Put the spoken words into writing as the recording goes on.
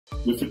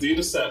With a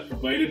dataset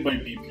provided by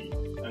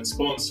BP and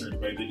sponsored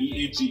by the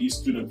EAGE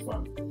Student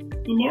Fund,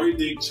 the Laurie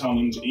Dake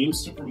Challenge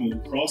aims to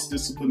promote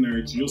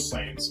cross-disciplinary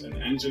geoscience and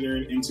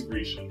engineering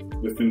integration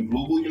within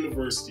global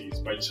universities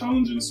by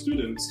challenging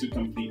students to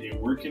complete a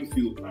working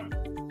field plan.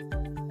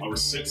 Our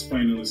 6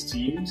 finalist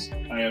teams,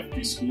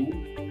 IFP School,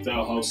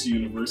 Dalhousie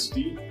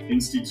University,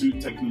 Institut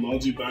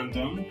Technologie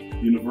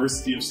Bandung,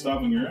 University of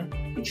Stavanger,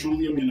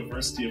 Petroleum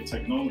University of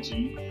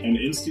Technology, and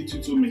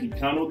Instituto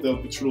Mexicano del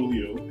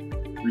Petróleo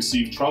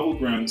received travel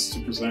grants to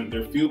present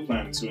their field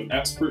plan to an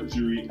expert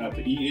jury at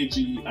the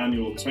EAGE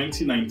Annual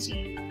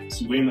 2019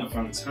 to win a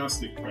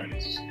fantastic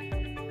prize.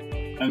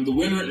 And the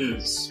winner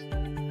is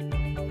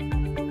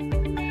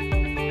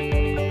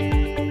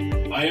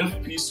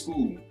IFP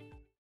School.